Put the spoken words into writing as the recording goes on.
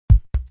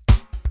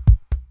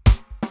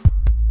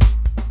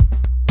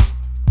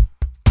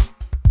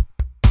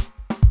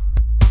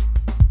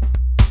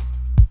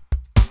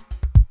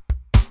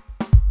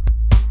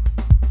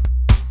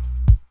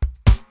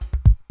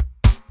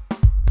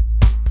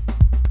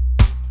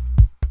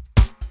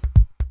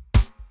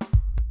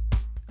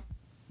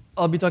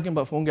I'll be talking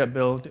about PhoneGap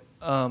Build.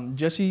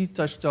 Jesse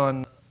touched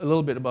on a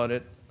little bit about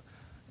it,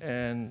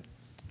 and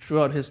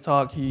throughout his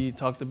talk, he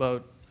talked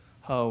about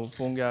how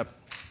PhoneGap,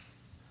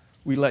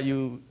 we let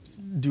you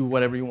do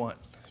whatever you want,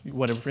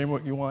 whatever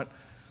framework you want.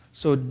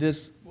 So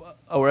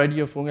our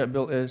idea of PhoneGap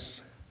Build is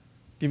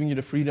giving you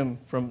the freedom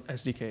from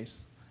SDKs.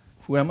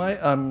 Who am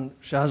I? I'm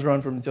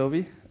Shazron from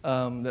Nitobi.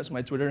 That's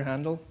my Twitter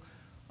handle.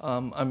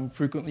 I'm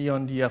frequently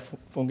on the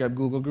PhoneGap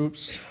Google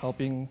groups,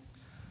 helping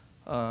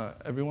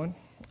everyone.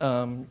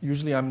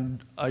 Usually I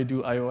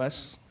do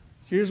iOS.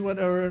 Here's what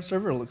our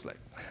server looks like.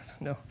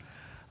 No.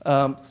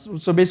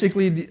 So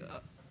basically,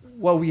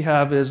 what we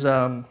have is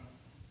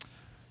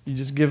you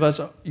just give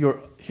us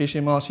your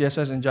HTML,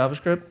 CSS, and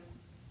JavaScript,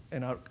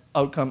 and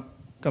out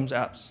comes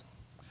apps.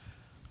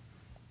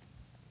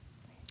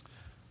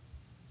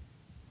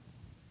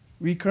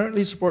 We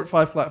currently support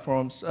 5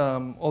 platforms,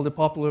 all the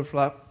popular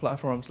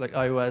platforms like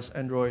iOS,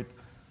 Android,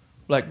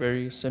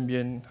 BlackBerry,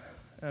 Symbian,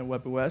 and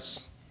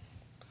WebOS.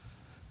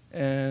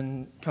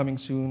 And coming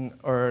soon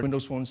are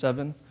Windows Phone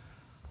 7,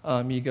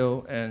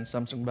 Migo, and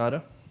Samsung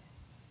Bada.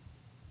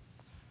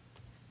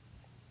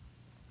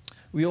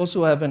 We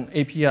also have an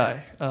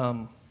API.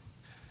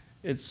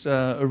 It's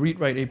a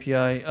read-write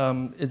API.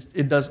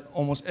 It does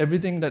almost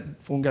everything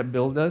that PhoneGap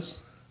Build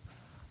does.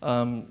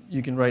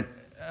 You can write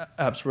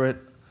apps for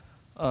it.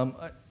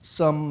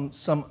 Some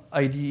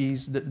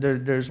IDEs,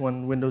 there's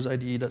one Windows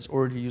IDE that's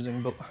already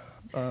using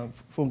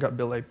PhoneGap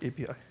Build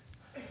API.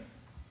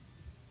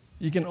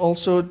 You can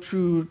also,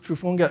 through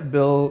PhoneGap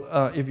Build,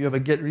 if you have a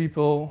Git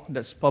repo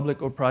that's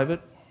public or private,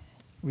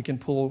 we can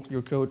pull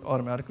your code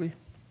automatically.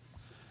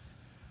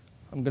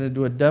 I'm going to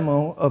do a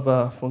demo of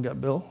PhoneGap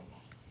Build.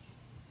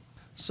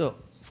 So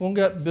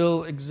PhoneGap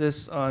Build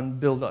exists on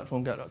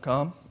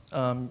build.phonegap.com.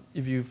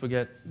 If you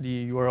forget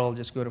the URL,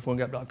 just go to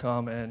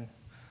phonegap.com, and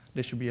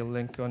there should be a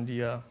link on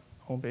the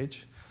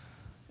homepage.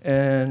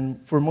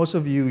 And for most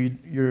of you,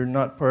 you're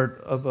not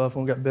part of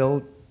PhoneGap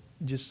Build.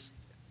 Just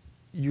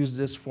use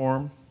this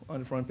form on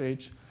the front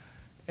page,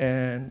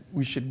 and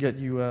we should get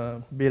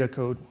you beta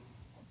code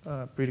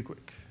pretty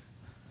quick.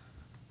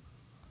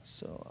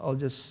 So I'll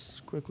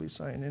just quickly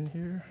sign in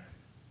here.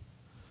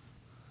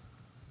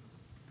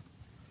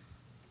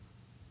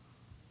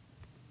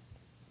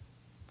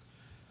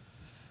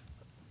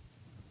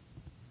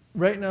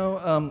 Right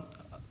now,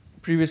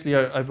 previously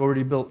I've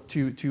already built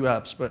two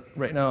apps, but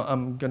right now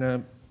I'm going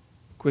to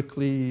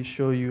quickly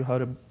show you how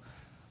to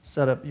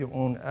set up your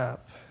own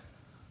app.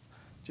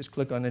 Just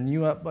click on the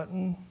New App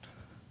button.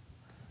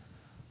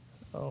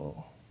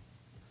 I'll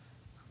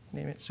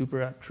name it Super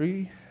App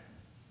Tree,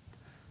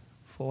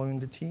 following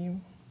the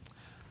theme.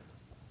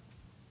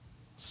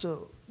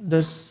 So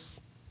this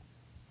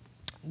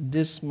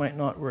might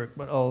not work,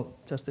 but I'll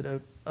test it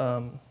out.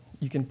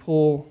 You can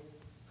pull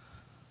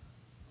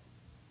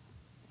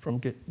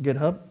from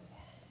GitHub,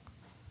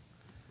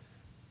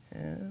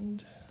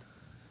 and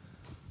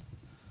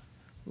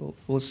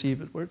we'll see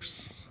if it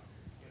works.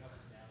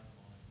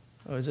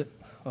 Oh, is it?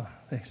 Oh,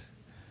 thanks.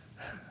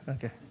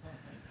 Okay.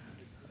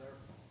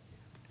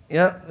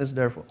 Yeah, it's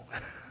their fault.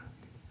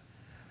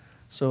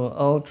 So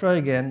I'll try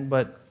again,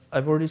 but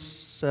I've already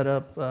set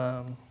up,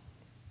 I'll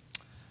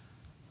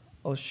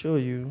show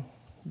you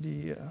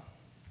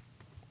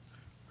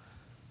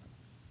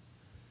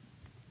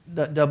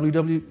that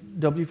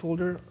www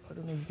folder. I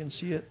don't know if you can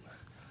see it.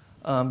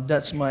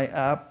 That's my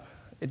app.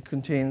 It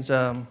contains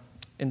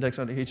index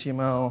on the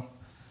HTML,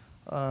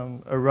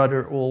 a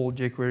rather old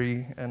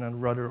jQuery, and a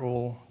rather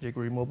old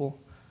jQuery mobile,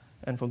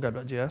 and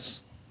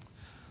PhoneGap.js.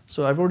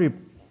 So I've already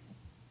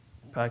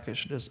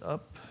packaged this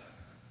up.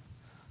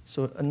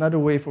 So another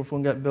way for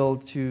PhoneGap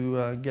Build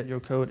to get your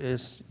code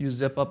is you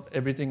zip up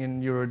everything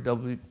in your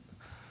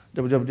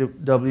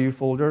www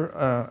folder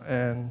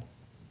and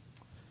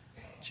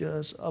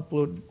just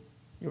upload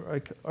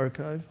your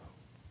archive.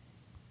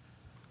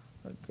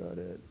 I got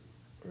it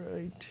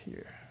right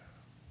here.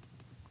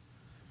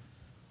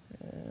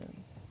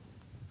 And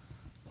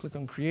click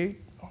on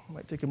Create.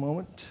 Might take a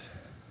moment.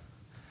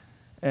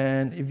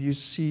 And if you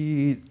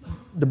see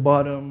the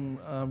bottom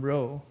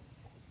row,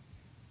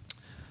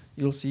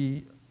 you'll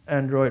see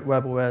Android,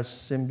 WebOS,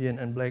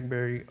 Symbian, and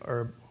BlackBerry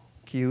are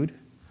queued,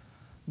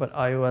 but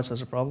iOS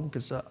has a problem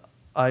because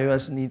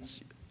iOS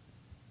needs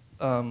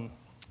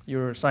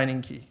your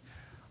signing key.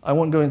 I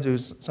won't go into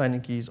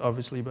signing keys,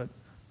 obviously, but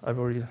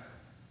I'll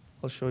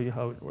show you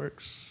how it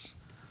works.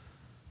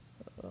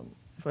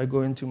 If I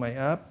go into my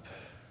app,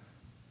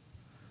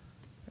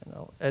 and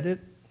I'll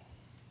edit.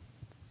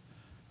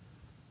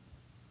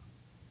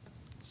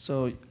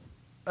 So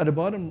at the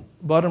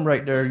bottom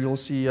right there, you'll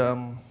see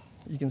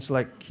you can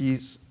select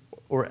keys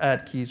or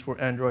add keys for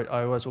Android,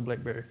 iOS, or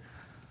BlackBerry.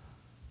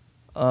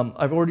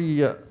 I've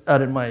already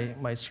added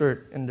my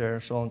cert in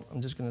there, so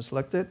I'm just going to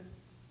select it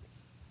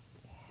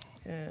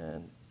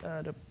and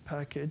add a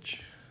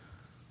package.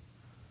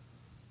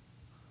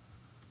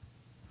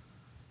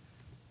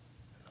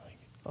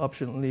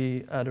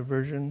 Optionally add a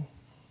version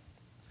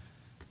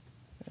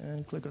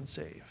and click on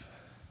Save.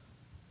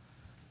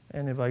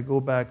 And if I go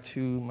back to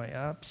my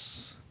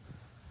apps,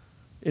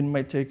 It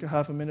might take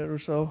half a minute or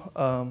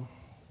so,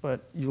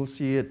 but you'll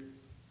see it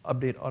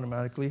update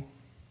automatically.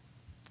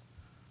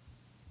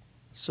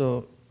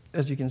 So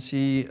as you can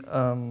see,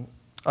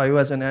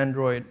 iOS and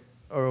Android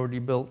are already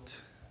built,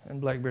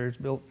 and BlackBerry is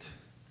built.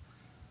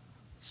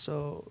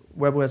 So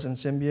WebOS and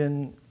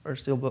Symbian are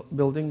still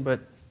building,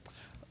 but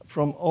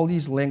from all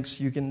these links,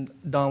 you can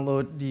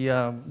download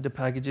the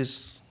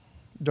packages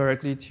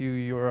directly to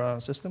your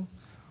system,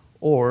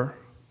 or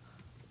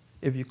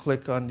if you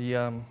click on the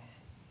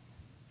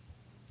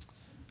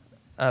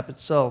app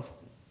itself,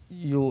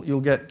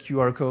 you'll get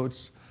QR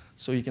codes,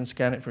 so you can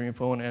scan it from your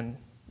phone and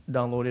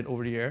download it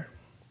over the air.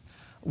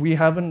 We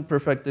haven't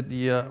perfected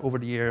the over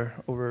the air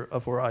for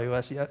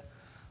iOS yet,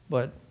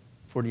 but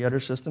for the other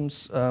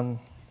systems, it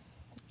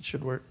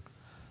should work.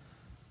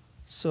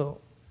 So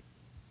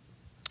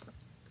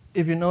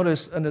if you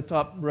notice on the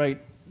top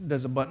right,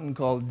 there's a button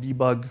called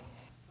Debug.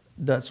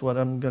 That's what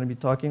I'm going to be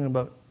talking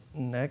about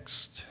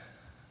next.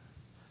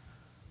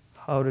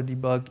 How to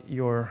debug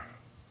your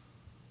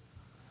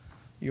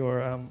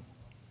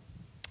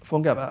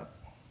PhoneGap app.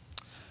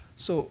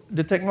 So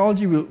the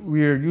technology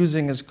we're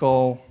using is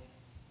called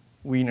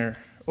Wiener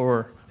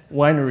or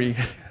Winery.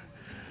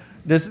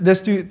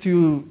 There's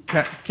two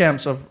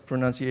camps of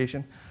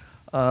pronunciation.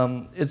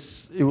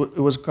 It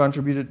was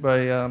contributed by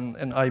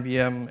an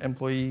IBM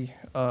employee,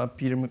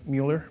 Peter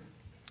Mueller.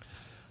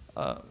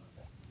 I'm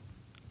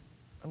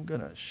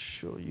going to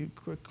show you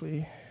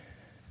quickly.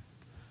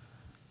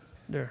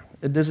 There.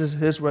 This is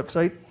his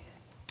website.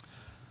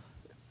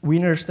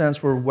 Wiener stands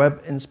for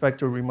Web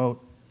Inspector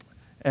Remote.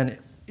 And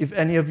if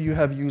any of you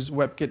have used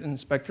WebKit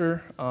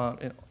Inspector,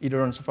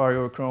 either on Safari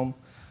or Chrome,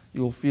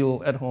 you'll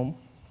feel at home.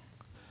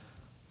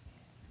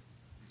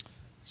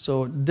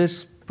 So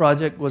this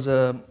project was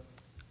an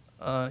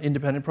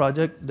independent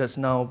project that's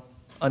now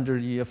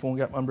under the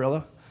PhoneGap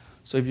umbrella.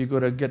 So if you go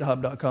to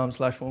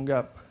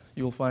github.com/PhoneGap,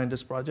 you'll find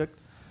this project.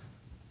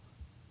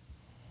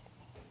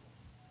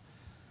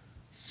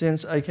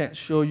 Since I can't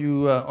show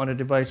you on a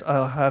device,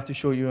 I'll have to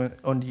show you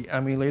on the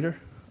emulator,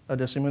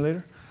 the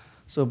simulator.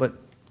 So, but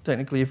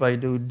technically, if I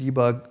do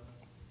debug,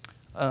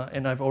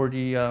 and I've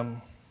already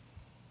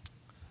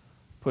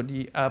put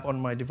the app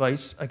on my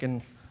device, I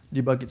can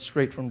debug it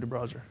straight from the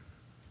browser.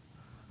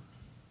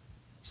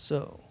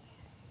 So,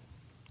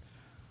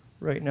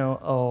 right now,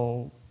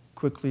 I'll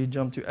quickly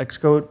jump to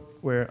Xcode,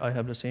 where I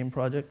have the same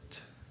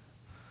project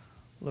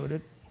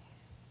loaded.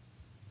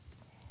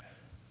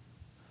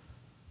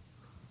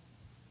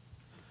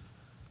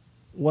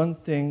 One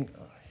thing,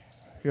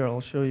 here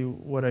I'll show you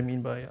what I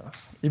mean by,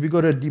 if you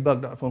go to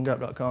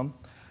debug.phonegap.com,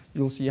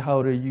 you'll see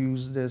how to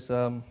use this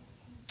remote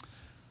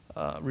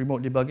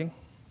debugging.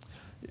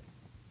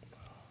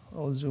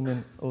 I'll zoom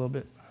in a little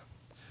bit.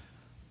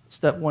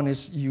 Step one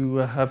is you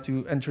have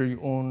to enter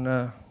your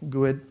own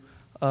GUID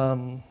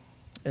and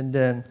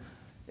then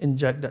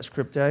inject that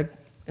script tag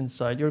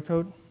inside your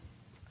code.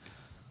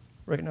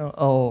 Right now,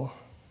 I'll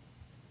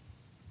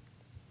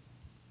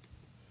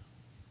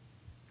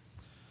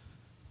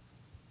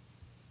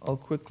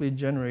quickly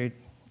generate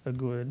a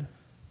GUID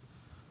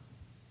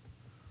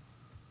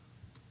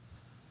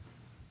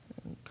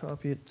and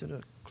copy it to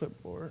the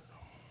clipboard.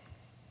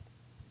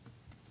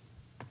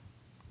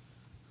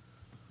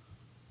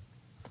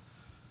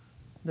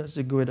 That's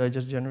the GUID I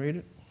just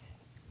generated.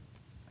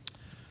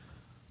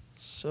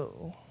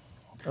 So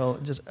I'll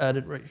just add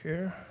it right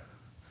here.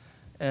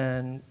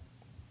 And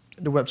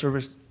the web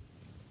service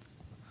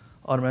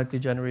automatically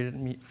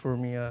generated for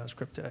me a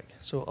script tag.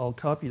 So I'll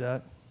copy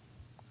that.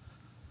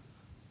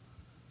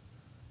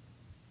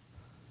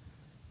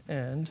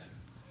 And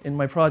in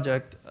my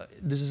project,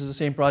 this is the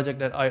same project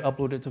that I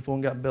uploaded to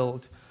PhoneGap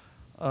Build.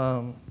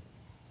 I'll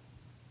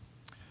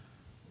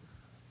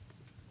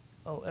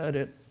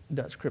edit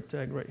that script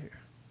tag right here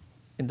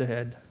in the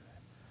head.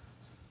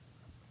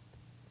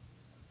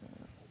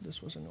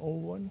 This was an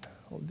old one.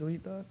 I'll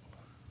delete that.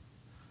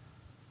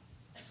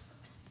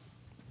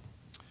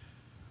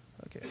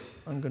 Okay,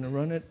 I'm going to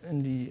run it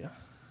in the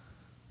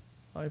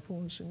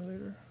iPhone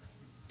simulator.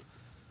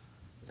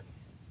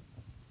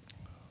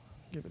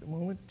 Give it a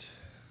moment.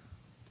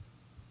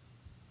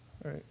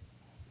 All right.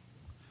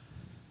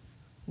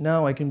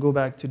 Now I can go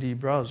back to the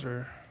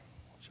browser,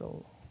 which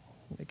I'll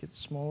make it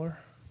smaller.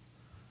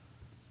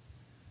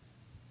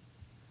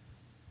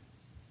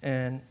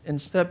 And in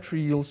step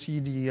 3, you'll see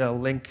the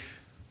link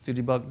to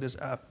debug this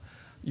app.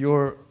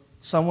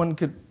 Someone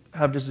could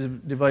have this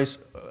device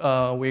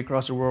way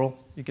across the world.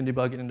 You can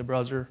debug it in the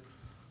browser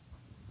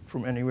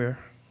from anywhere.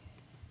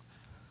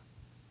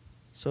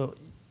 So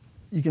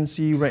you can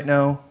see right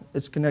now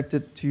it's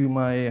connected to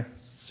my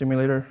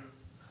simulator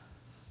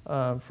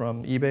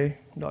from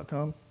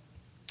ebay.com.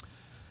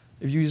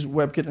 If you use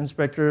WebKit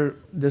Inspector,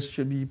 this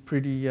should be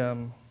pretty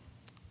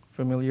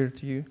familiar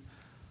to you.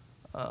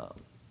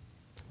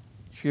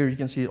 Here you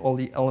can see all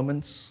the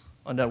elements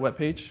on that web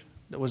page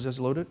that was just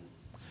loaded.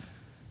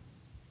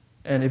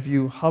 And if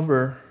you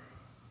hover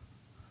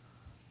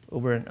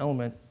over an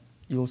element,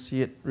 you'll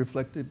see it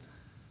reflected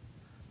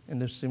in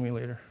the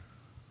simulator.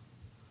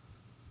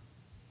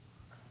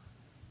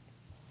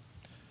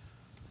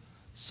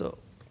 So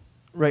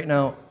right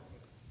now,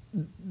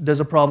 there's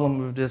a problem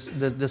with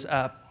this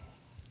app.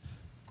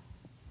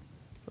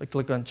 If I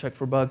click on check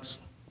for bugs,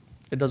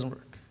 it doesn't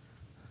work.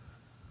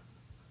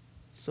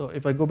 So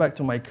if I go back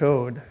to my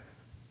code,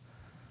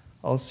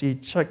 I'll see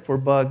check for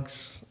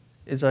bugs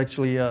is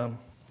actually,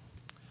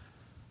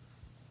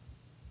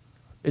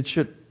 it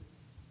should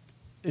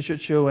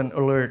show an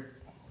alert,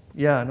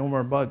 yeah, no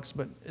more bugs,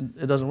 but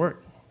it doesn't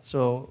work.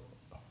 So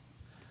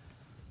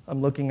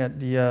I'm looking at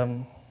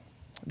the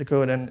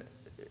code, and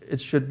it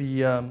should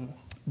be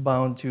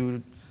bound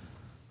to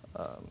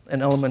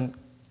an element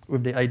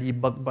with the ID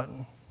bug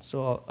button.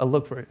 So I'll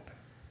look for it.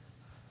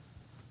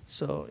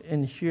 So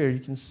in here, you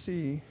can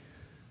see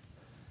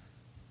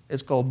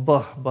it's called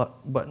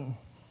button.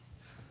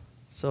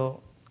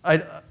 So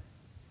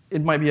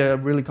it might be a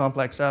really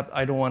complex app.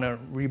 I don't want to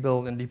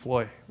rebuild and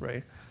deploy,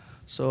 right?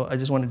 So I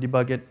just want to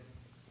debug it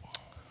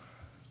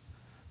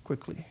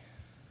quickly.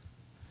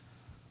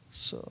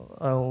 So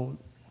I'll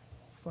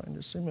find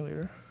the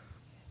simulator.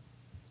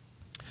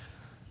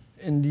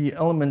 In the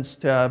Elements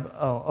tab,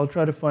 I'll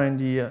try to find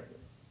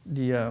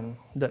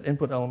that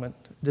input element.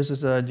 This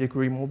is a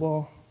jQuery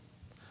mobile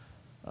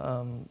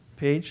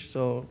page,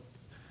 so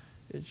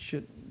it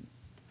should,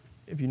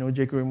 if you know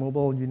jQuery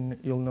mobile,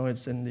 you'll know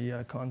it's in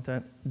the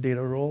content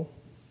data role.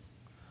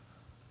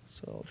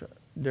 So I'll try,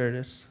 there it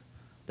is,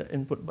 the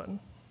input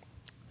button.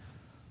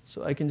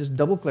 So I can just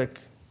double click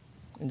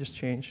and just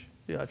change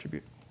the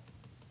attribute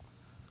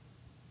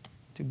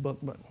to bug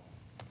button.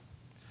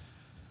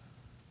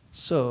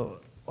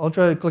 So I'll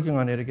try clicking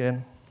on it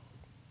again.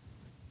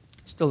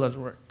 Still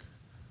doesn't work.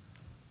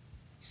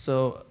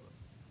 So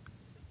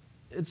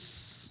it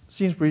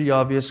seems pretty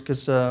obvious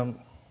because that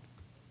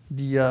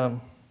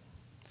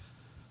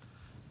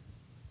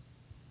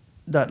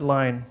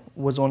line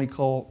was only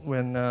called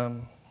when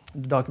the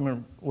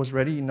document was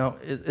ready. Now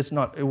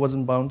it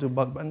wasn't bound to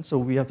bug button, so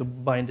we have to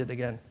bind it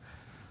again.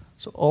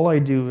 So all I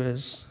do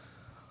is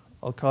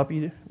I'll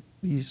copy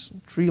these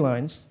 3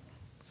 lines.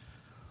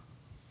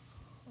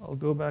 I'll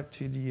go back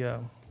to the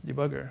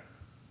debugger.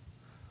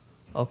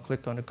 I'll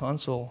click on the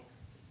console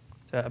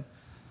tab.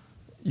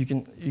 You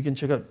can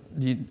check out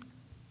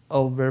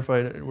I'll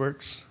verify that it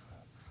works.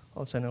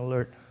 I'll send an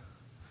alert.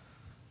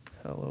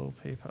 Hello,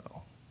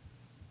 PayPal.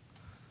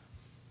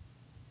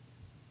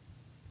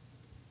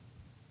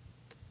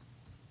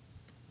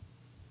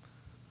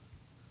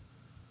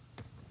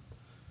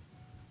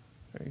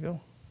 There you go.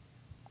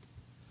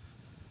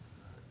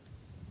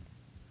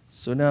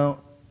 So now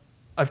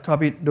I've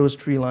copied those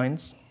 3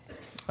 lines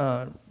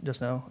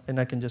just now, and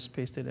I can just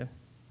paste it in.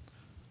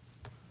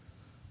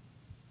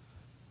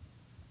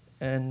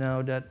 And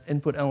now that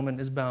input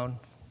element is bound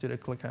to the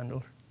click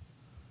handler.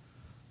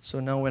 So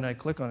now when I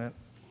click on it,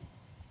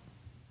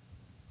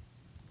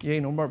 yay,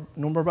 no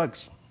more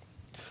bugs.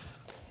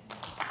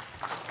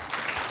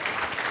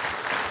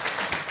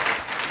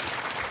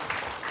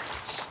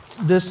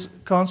 This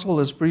console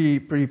is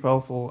pretty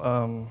powerful.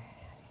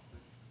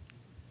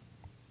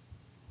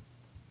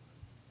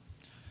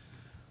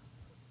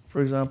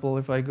 For example,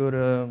 if I go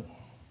to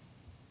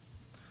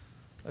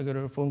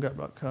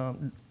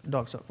PhoneGap.com,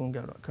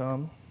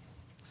 docs.phonegap.com,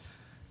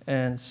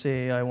 and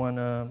say I want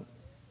to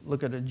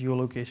look at the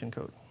geolocation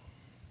code.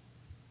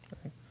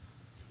 Okay.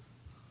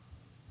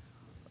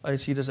 I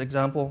see this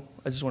example.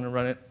 I just want to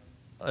run it.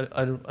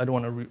 I don't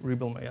want to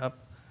rebuild my app.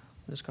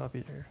 Just copy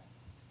it here.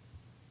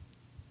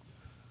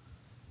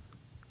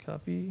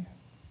 Copy.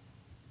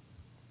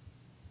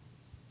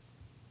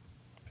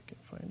 If I can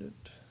find it.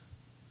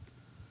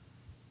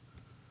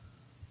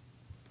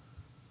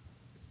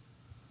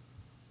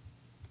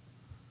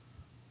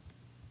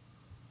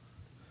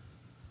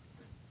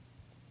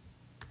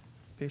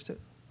 Paste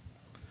it.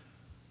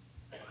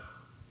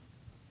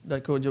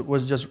 That code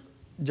was just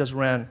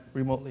ran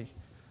remotely.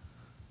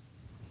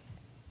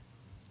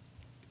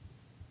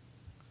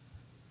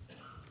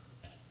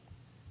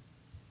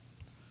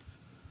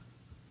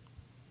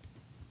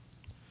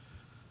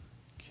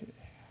 Okay.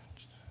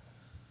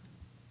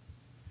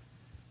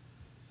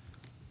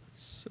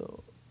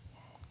 So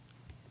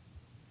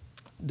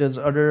there's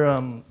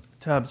other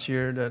tabs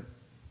here that,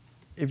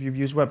 if you've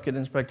used WebKit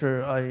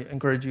Inspector, I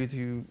encourage you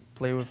to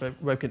play with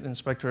WebKit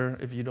Inspector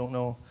if you don't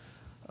know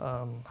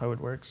how it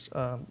works.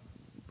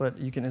 But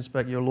you can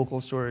inspect your local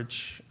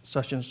storage,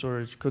 session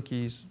storage,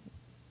 cookies,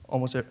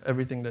 almost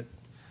everything that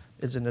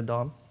is in the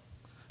DOM,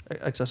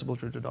 accessible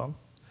through the DOM.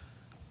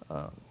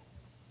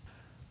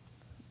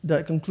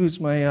 That concludes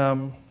my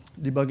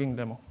debugging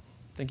demo.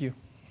 Thank you.